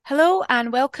Hello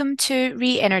and welcome to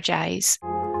ReEnergise.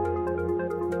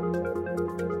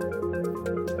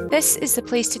 This is the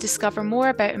place to discover more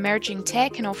about emerging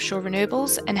tech and offshore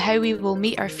renewables and how we will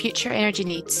meet our future energy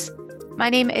needs. My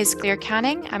name is Claire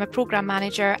Canning. I'm a Programme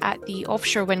Manager at the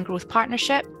Offshore Wind Growth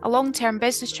Partnership, a long-term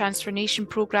business transformation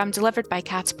programme delivered by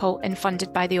Catapult and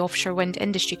funded by the Offshore Wind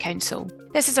Industry Council.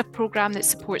 This is a programme that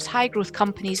supports high-growth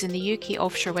companies in the UK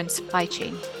offshore wind supply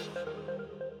chain.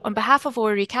 On behalf of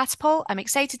ORE Catapult, I'm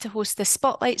excited to host this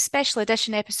Spotlight Special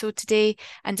Edition episode today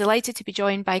and delighted to be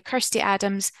joined by Kirsty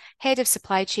Adams, Head of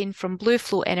Supply Chain from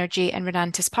BlueFloat Energy and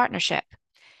Renantis Partnership.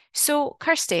 So,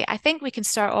 Kirsty, I think we can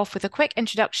start off with a quick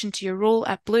introduction to your role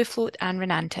at BlueFloat and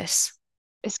Renantis.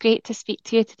 It's great to speak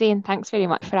to you today, and thanks very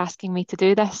much for asking me to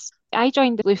do this. I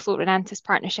joined the BlueFloat Renantis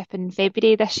Partnership in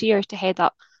February this year to head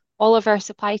up all of our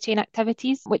supply chain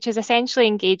activities, which is essentially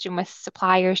engaging with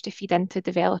suppliers to feed into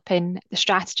developing the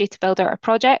strategy to build out our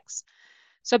projects.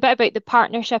 So a bit about the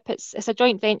partnership, it's a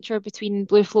joint venture between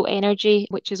BlueFloat Energy,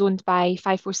 which is owned by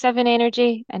 547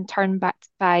 Energy, in turn backed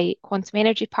by Quantum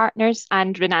Energy Partners,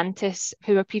 and Renantis,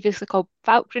 who were previously called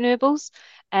Falck Renewables,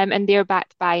 and they're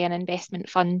backed by an investment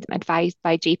fund advised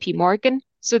by JP Morgan.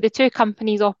 So the two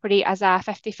companies operate as a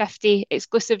 50-50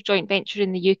 exclusive joint venture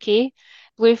in the UK.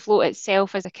 BlueFloat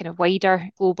itself, as a kind of wider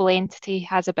global entity,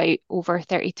 has about over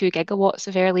 32 gigawatts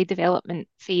of early development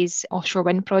phase offshore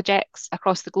wind projects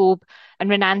across the globe. And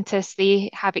Renantis, they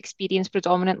have experience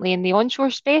predominantly in the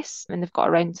onshore space, and they've got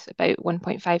around about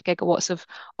 1.5 gigawatts of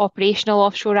operational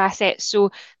offshore assets.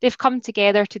 So they've come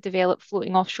together to develop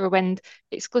floating offshore wind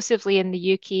exclusively in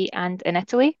the UK and in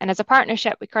Italy. And as a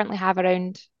partnership, we currently have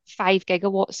around 5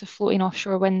 gigawatts of floating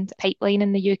offshore wind pipeline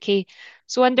in the UK.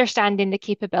 So understanding the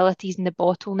capabilities and the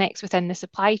bottlenecks within the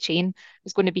supply chain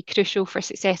is going to be crucial for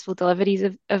successful deliveries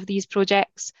of these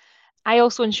projects. I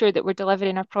also ensure that we're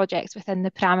delivering our projects within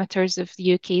the parameters of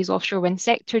the UK's offshore wind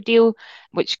sector deal,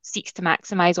 which seeks to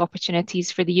maximise opportunities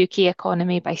for the UK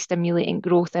economy by stimulating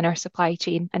growth in our supply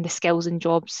chain and the skills and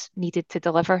jobs needed to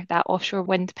deliver that offshore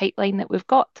wind pipeline that we've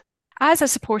got. As a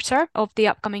supporter of the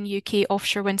upcoming UK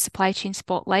Offshore Wind Supply Chain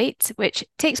Spotlight, which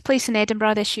takes place in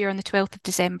Edinburgh this year on the 12th of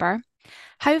December,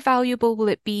 how valuable will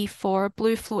it be for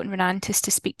BlueFloat and Renantis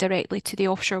to speak directly to the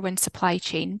offshore wind supply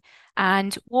chain?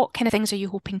 And what kind of things are you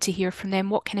hoping to hear from them?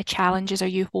 What kind of challenges are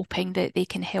you hoping that they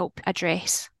can help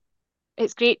address?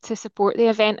 It's great to support the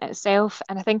event itself,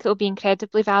 and I think it'll be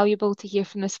incredibly valuable to hear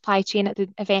from the supply chain at the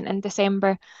event in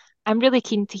December. I'm really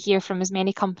keen to hear from as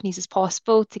many companies as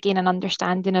possible to gain an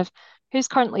understanding of who's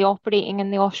currently operating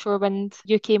in the offshore wind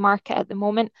UK market at the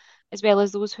moment, as well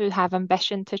as those who have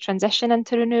ambition to transition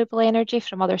into renewable energy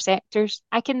from other sectors.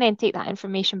 I can then take that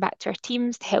information back to our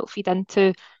teams to help feed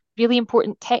into really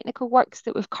important technical works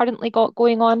that we've currently got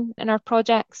going on in our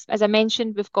projects. As I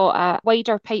mentioned, we've got a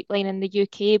wider pipeline in the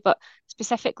UK, but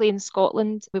specifically in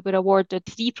Scotland, we were awarded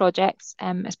 3 projects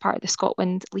as part of the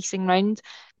Scotland leasing round.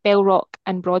 Bellrock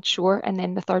and Broadshore, and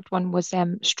then the third one was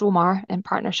Stromar in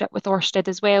partnership with Ørsted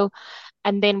as well.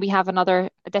 And then we have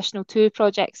another additional 2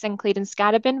 projects, Sinclair and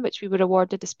Scarabin, which we were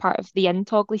awarded as part of the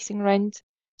INTOG leasing round.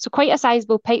 So quite a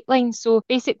sizable pipeline. So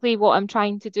basically what I'm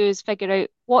trying to do is figure out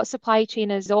what supply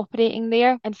chain is operating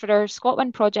there. And for our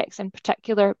Scotland projects in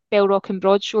particular, Bellrock and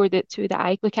Broadshore, the 2 that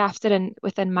I look after and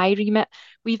within my remit,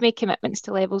 we've made commitments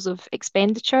to levels of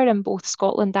expenditure in both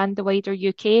Scotland and the wider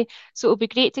UK. So it'll be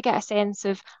great to get a sense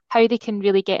of how they can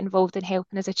really get involved in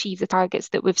helping us achieve the targets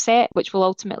that we've set, which will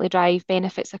ultimately drive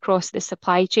benefits across the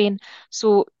supply chain.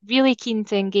 So really keen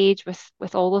to engage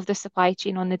with all of the supply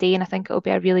chain on the day, and I think it'll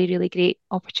be a really, really great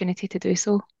opportunity to do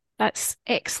so. That's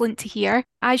excellent to hear.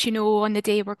 As you know, on the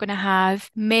day, we're going to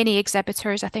have many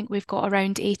exhibitors. I think we've got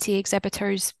around 80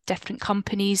 exhibitors, different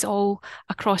companies, all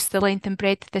across the length and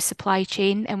breadth of the supply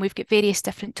chain. And we've got various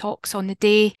different talks on the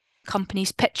day,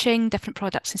 companies pitching different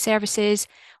products and services.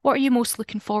 What are you most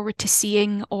looking forward to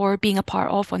seeing or being a part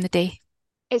of on the day?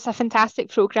 It's a fantastic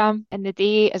programme, and the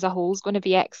day as a whole is going to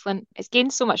be excellent. It's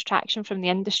gained so much traction from the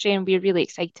industry, and we're really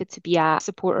excited to be a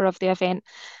supporter of the event.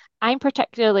 I'm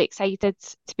particularly excited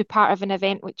to be part of an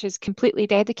event which is completely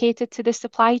dedicated to the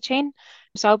supply chain.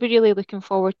 So I'll be really looking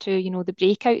forward to, the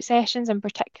breakout sessions in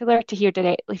particular to hear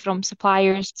directly from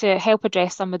suppliers to help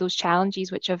address some of those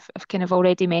challenges which I've kind of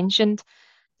already mentioned.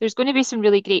 There's going to be some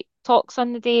really great talks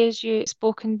on the day, as you've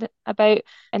spoken about,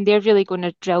 and they're really going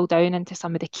to drill down into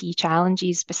some of the key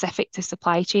challenges specific to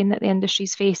supply chain that the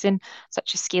industry's facing,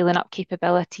 such as scaling up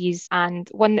capabilities. And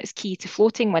one that's key to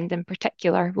floating wind in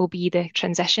particular will be the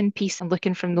transition piece and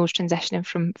looking from those transitioning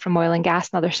from oil and gas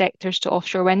and other sectors to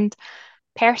offshore wind.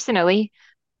 Personally,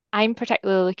 I'm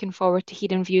particularly looking forward to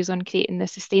hearing views on creating the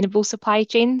sustainable supply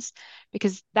chains,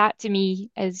 because that to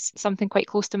me is something quite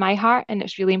close to my heart, and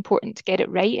it's really important to get it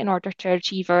right in order to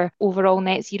achieve our overall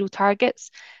net zero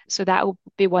targets. So that will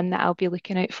be one that I'll be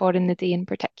looking out for in the day in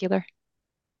particular.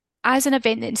 As an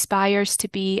event that inspires to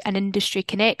be an industry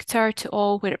connector to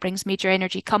all, where it brings major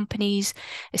energy companies,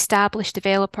 established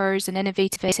developers, and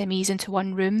innovative SMEs into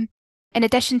one room. In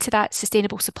addition to that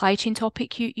sustainable supply chain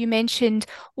topic you mentioned,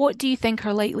 what do you think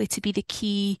are likely to be the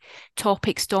key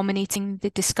topics dominating the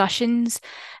discussions?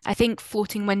 I think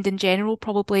floating wind in general,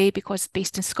 probably because it's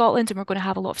based in Scotland and we're going to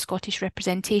have a lot of Scottish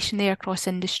representation there across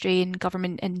industry and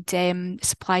government and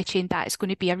supply chain. That is going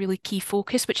to be a really key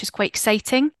focus, which is quite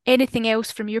exciting. Anything else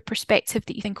from your perspective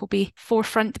that you think will be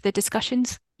forefront of the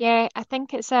discussions? Yeah, I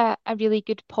think it's a really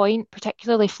good point,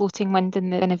 particularly floating wind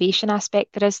and the innovation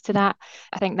aspect there is to that.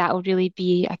 I think that will really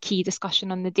be a key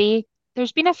discussion on the day.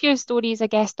 There's been a few stories, I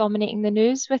guess, dominating the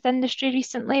news with industry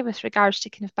recently with regards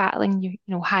to kind of battling,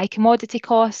 high commodity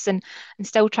costs and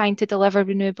still trying to deliver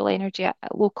renewable energy at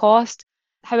low cost.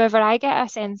 However, I get a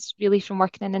sense really from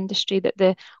working in industry that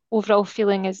the overall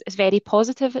feeling is very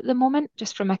positive at the moment,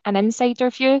 just from an insider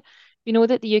view. We know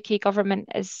that the UK government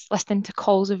is listening to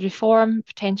calls of reform,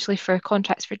 potentially for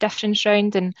contracts for difference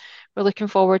round, and we're looking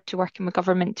forward to working with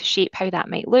government to shape how that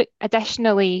might look.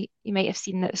 Additionally, you might have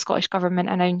seen that the Scottish government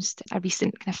announced a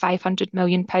recent kind of £500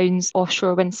 million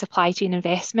offshore wind supply chain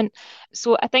investment.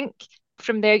 So I think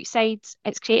from the outside,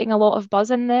 it's creating a lot of buzz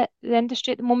in the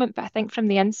industry at the moment, but I think from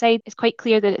the inside, it's quite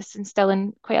clear that it's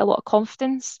instilling quite a lot of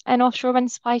confidence in offshore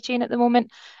wind supply chain at the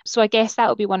moment. So I guess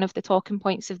that'll be one of the talking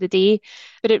points of the day.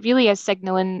 But it really is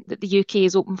signalling that the UK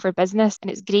is open for business,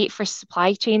 and it's great for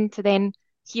supply chain to then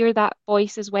hear that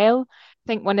voice as well. I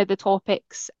think one of the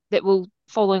topics that will,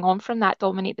 following on from that,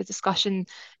 dominate the discussion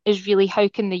is really how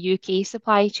can the UK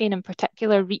supply chain in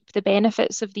particular reap the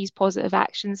benefits of these positive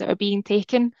actions that are being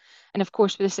taken. And of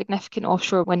course, with the significant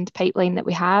offshore wind pipeline that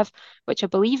we have, which I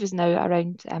believe is now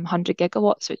around 100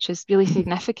 gigawatts, which is really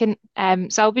significant.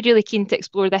 So I'll be really keen to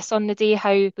explore this on the day,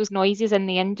 how those noises in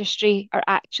the industry are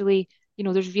actually,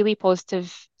 there's really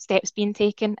positive steps being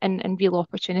taken and real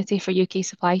opportunity for UK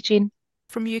supply chain.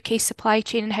 From UK supply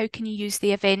chain, and how can you use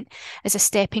the event as a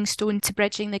stepping stone to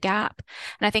bridging the gap?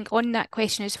 And I think on that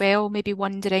question as well, maybe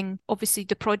wondering, obviously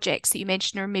the projects that you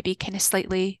mentioned are maybe kind of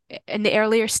slightly in the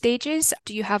earlier stages.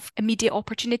 Do you have immediate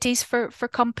opportunities for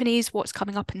companies? What's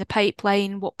coming up in the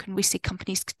pipeline? What can we see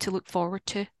companies to look forward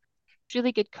to?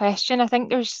 Really good question. I think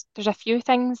there's a few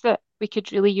things that we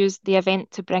could really use the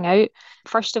event to bring out.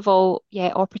 First of all,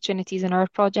 yeah, opportunities in our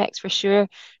projects for sure.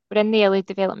 We're in the early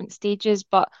development stages,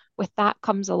 but with that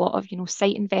comes a lot of,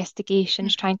 site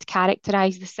investigations, trying to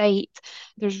characterize the site.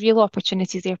 There's real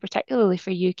opportunities there, particularly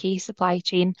for UK supply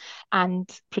chain and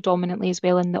predominantly as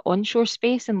well in the onshore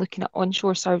space and looking at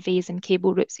onshore surveys and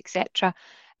cable routes, etc.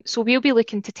 So we'll be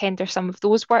looking to tender some of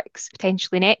those works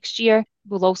potentially next year.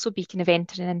 We'll also be kind of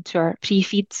entering into our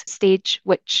pre-FEED stage,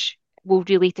 which will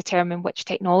really determine which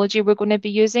technology we're going to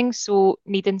be using. So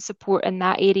needing support in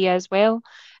that area as well.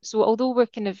 So although we're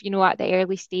kind of, at the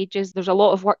early stages, there's a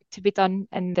lot of work to be done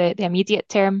in the immediate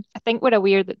term. I think we're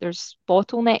aware that there's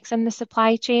bottlenecks in the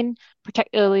supply chain,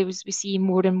 particularly as we see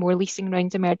more and more leasing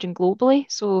rounds emerging globally.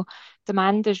 So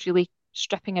demand is really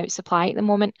stripping out supply at the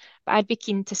moment. But I'd be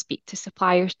keen to speak to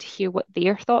suppliers to hear what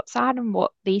their thoughts are and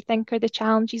what they think are the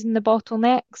challenges and the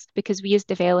bottlenecks, because we as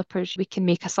developers, we can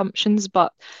make assumptions,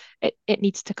 but it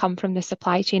needs to come from the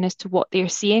supply chain as to what they're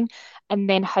seeing. And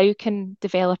then how can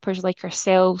developers like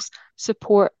ourselves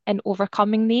support in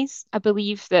overcoming these? I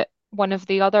believe that one of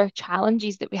the other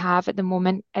challenges that we have at the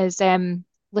moment is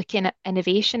looking at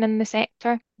innovation in the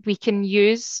sector. We can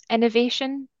use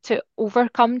innovation to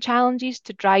overcome challenges,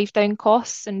 to drive down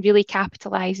costs, and really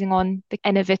capitalising on the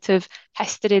innovative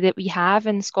history that we have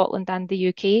in Scotland and the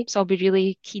UK. So I'll be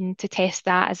really keen to test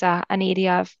that as an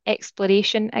area of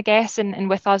exploration, I guess. And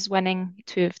with us winning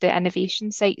 2 of the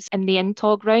innovation sites in the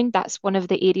INTOG round, that's one of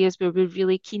the areas where we're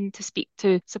really keen to speak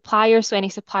to suppliers. So any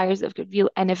suppliers that have got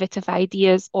real innovative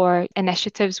ideas or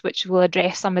initiatives which will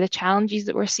address some of the challenges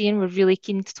that we're seeing, we're really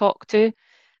keen to talk to.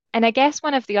 And I guess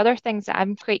one of the other things that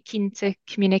I'm quite keen to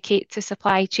communicate to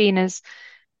supply chain is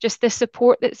just the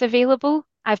support that's available.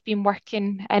 I've been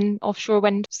working in offshore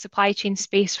wind supply chain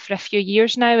space for a few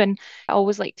years now, and I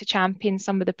always like to champion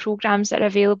some of the programs that are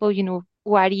available.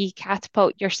 ORE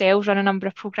Catapult yourselves run a number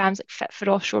of programs like Fit for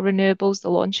Offshore Renewables, the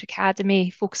Launch Academy,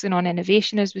 focusing on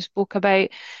innovation, as we spoke about,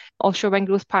 Offshore Wind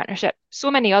Growth Partnership,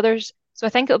 so many others. So I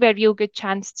think it'll be a real good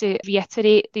chance to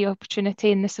reiterate the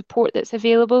opportunity and the support that's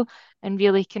available and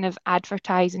really kind of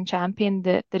advertise and champion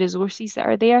the resources that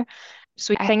are there.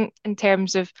 So I think in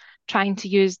terms of trying to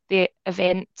use the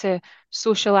event to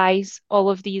socialise all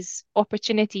of these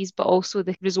opportunities, but also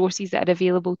the resources that are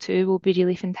available too, will be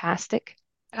really fantastic.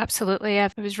 Absolutely. I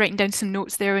was writing down some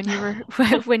notes there when you were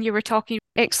when you were talking.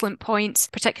 Excellent points,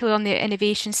 particularly on the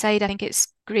innovation side. I think it's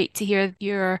great to hear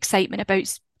your excitement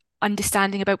about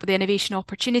understanding about the innovation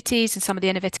opportunities and some of the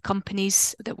innovative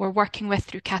companies that we're working with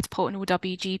through Catapult and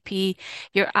OWGP.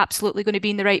 You're absolutely going to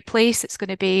be in the right place. It's going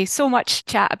to be so much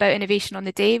chat about innovation on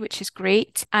the day, which is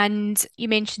great. And you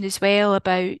mentioned as well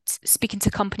about speaking to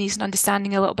companies and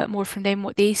understanding a little bit more from them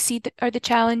what they see that are the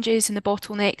challenges and the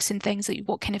bottlenecks and things, like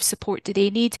what kind of support do they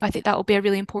need. I think that will be a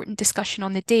really important discussion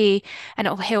on the day, and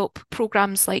it'll help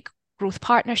programs like Growth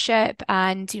Partnership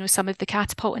and some of the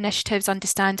Catapult initiatives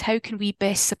understand how can we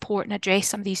best support and address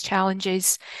some of these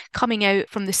challenges coming out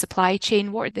from the supply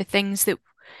chain. What are the things that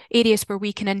areas where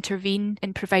we can intervene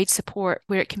and provide support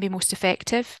where it can be most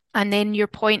effective. And then your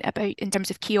point about in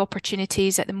terms of key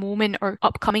opportunities at the moment or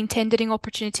upcoming tendering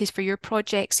opportunities for your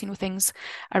projects, things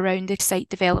around the site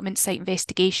development, site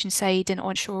investigation side and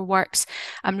onshore works.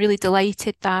 I'm really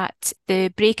delighted that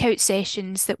the breakout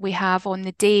sessions that we have on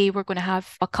the day, we're going to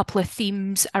have a couple of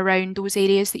themes around those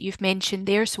areas that you've mentioned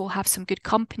there. So we'll have some good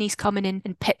companies coming in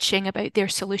and pitching about their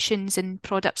solutions and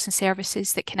products and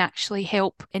services that can actually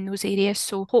help in those areas.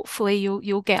 So hopefully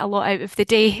you'll get a lot out of the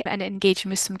day and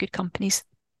engaging with some good companies.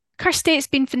 Kirsty, it's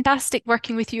been fantastic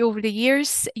working with you over the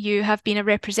years. You have been a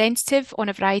representative on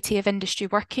a variety of industry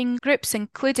working groups,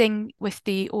 including with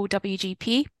the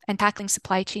OWGP and tackling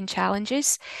supply chain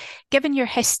challenges. Given your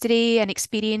history and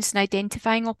experience in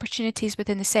identifying opportunities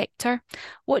within the sector,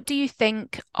 what do you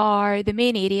think are the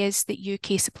main areas that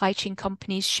UK supply chain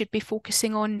companies should be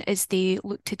focusing on as they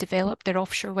look to develop their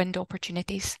offshore wind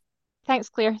opportunities? Thanks,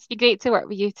 Claire. It's been great to work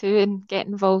with you too and get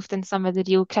involved in some of the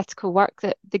real critical work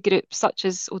that the groups such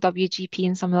as OWGP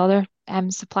and some of the other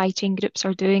supply chain groups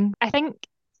are doing. I think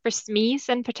for SMEs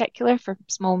in particular, for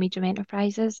small, medium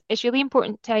enterprises, it's really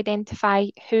important to identify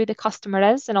who the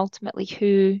customer is and ultimately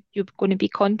who you're going to be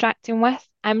contracting with.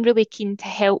 I'm really keen to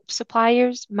help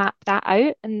suppliers map that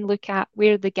out and look at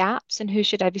where are the gaps and who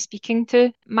should I be speaking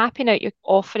to, mapping out your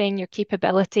offering, your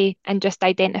capability, and just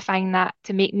identifying that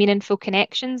to make meaningful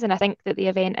connections. And I think that the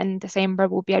event in December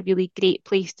will be a really great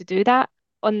place to do that.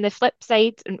 On the flip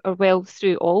side, or well,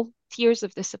 through all tiers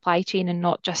of the supply chain and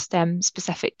not just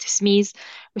specific to SMEs,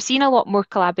 we're seeing a lot more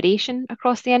collaboration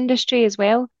across the industry as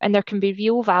well. And there can be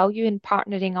real value in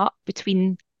partnering up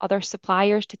between other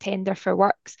suppliers to tender for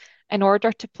works in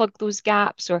order to plug those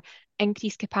gaps or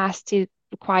increase capacity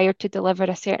required to deliver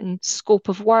a certain scope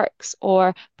of works,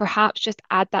 or perhaps just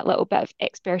add that little bit of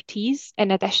expertise.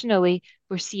 And additionally,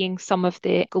 we're seeing some of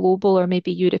the global or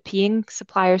maybe European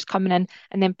suppliers coming in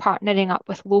and then partnering up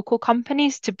with local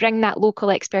companies to bring that local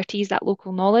expertise, that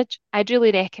local knowledge. I'd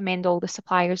really recommend all the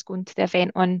suppliers going to the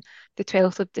event on the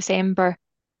 12th of December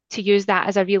to use that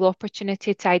as a real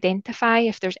opportunity to identify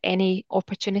if there's any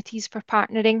opportunities for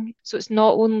partnering. So it's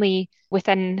not only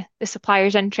within the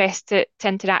supplier's interest to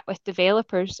interact with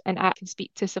developers, and I can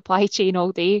speak to supply chain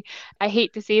all day. I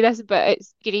hate to say this, but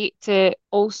it's great to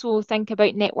also think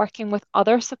about networking with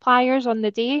other suppliers on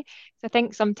the day. So I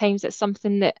think sometimes it's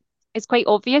something that it's quite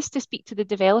obvious to speak to the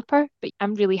developer, but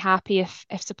I'm really happy if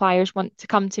suppliers want to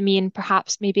come to me and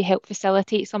perhaps maybe help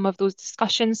facilitate some of those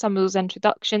discussions, some of those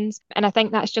introductions. And I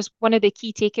think that's just one of the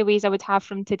key takeaways I would have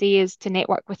from today, is to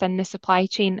network within the supply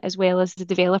chain as well as the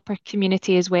developer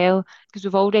community as well, because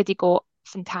we've already got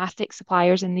fantastic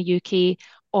suppliers in the UK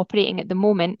operating at the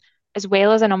moment, as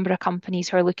well as a number of companies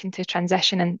who are looking to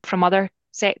transition and from other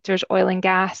sectors, oil and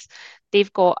gas.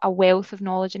 They've got a wealth of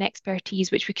knowledge and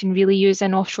expertise which we can really use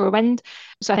in offshore wind.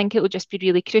 So I think it will just be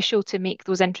really crucial to make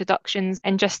those introductions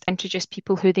and just introduce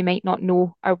people who they might not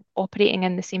know are operating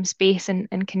in the same space and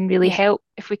can really help.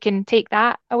 If we can take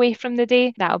that away from the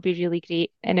day, that'll be really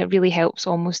great. And it really helps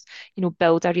almost,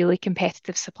 build a really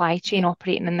competitive supply chain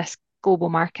operating in this global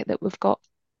market that we've got.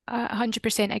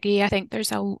 100% agree. I think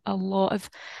there's a lot of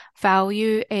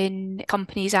value in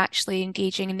companies actually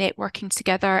engaging and networking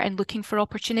together and looking for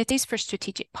opportunities for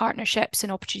strategic partnerships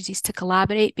and opportunities to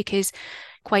collaborate, because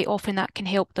quite often that can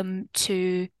help them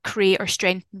to create or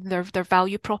strengthen their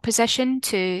value proposition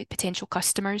to potential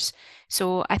customers.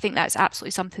 So I think that's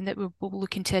absolutely something that we're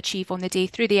looking to achieve on the day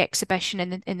through the exhibition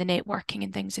and in the networking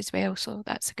and things as well. So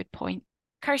that's a good point.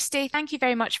 Kirsty, thank you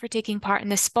very much for taking part in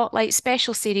this Spotlight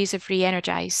special series of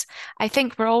ReEnergise. I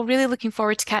think we're all really looking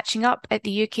forward to catching up at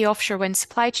the UK Offshore Wind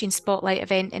Supply Chain Spotlight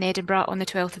event in Edinburgh on the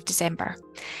 12th of December.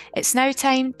 It's now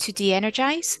time to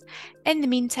de-energise. In the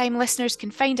meantime, listeners can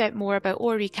find out more about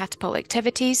ORE Catapult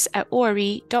activities at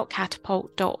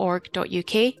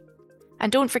ore.catapult.org.uk.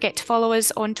 And don't forget to follow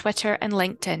us on Twitter and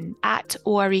LinkedIn at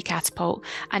ORE Catapult,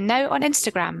 and now on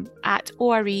Instagram at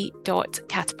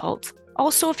ore.catapult.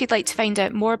 Also, if you'd like to find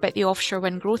out more about the Offshore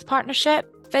Wind Growth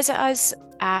Partnership, visit us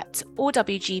at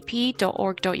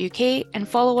owgp.org.uk and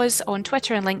follow us on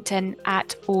Twitter and LinkedIn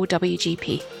at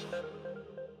OWGP.